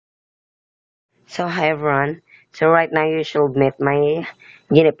So hi everyone. So right now you should meet my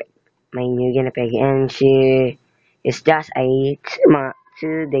guinea pig, my new guinea pig, and she is just 2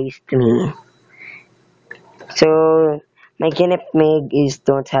 days to me. So my guinea pig is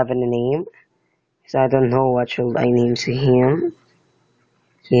don't have any name, so I don't know what should I name to him.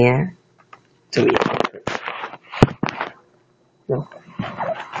 Yeah. So yeah. No,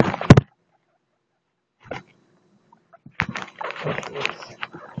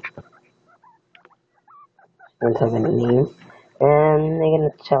 don't have any name, and I'm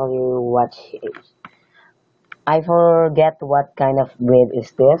gonna tell you what she is. I forget what kind of breed is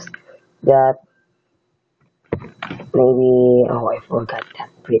this. That maybe I forgot that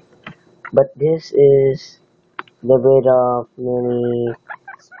breed. But this is the breed of many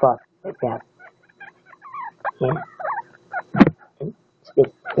spot like that. Yeah.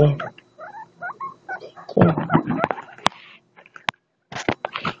 Spit. Yeah. Yeah.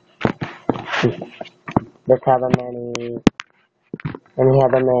 That have a many and he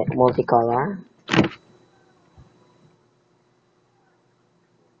have a multicolor.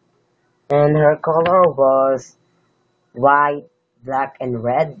 And her color was white, black and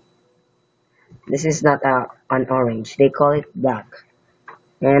red. This is not an orange. They call it black.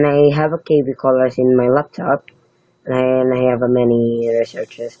 And I have a KB colors in my laptop and I have a many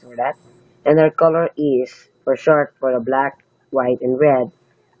researches for that. And her color is for short for the black, white and red.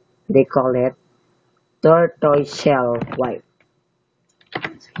 They call it Tortoishell White.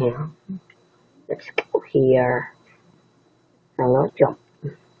 So, yeah. Let's go here. Hello, jump.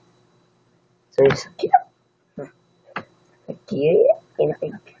 So it's cute. Cute. In a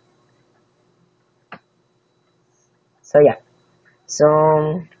pink. So yeah.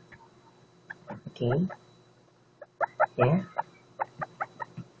 So okay. Yeah.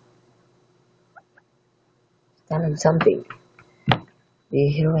 Tell him something. Do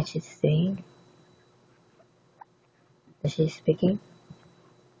you hear what she's saying? Is she speaking?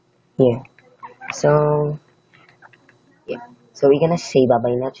 Yeah. So yeah. So we're gonna say bye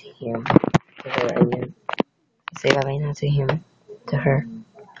bye now to him. To her, I mean. Say bye bye now to him. To her.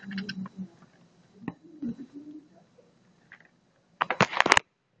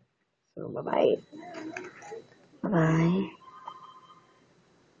 So bye bye. Bye bye.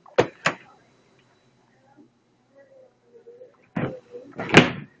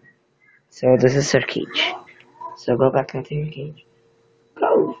 So this is her cage. So go back into your cage.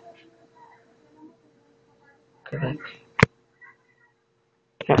 Go. Go back.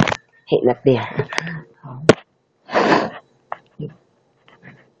 No. Hey, not there. Oh.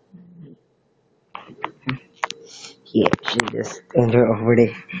 Yeah, she just enter over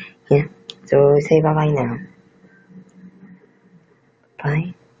there. Yeah. So say bye bye now.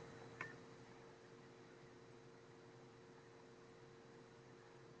 Bye.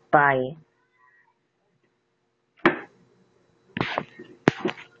 Bye.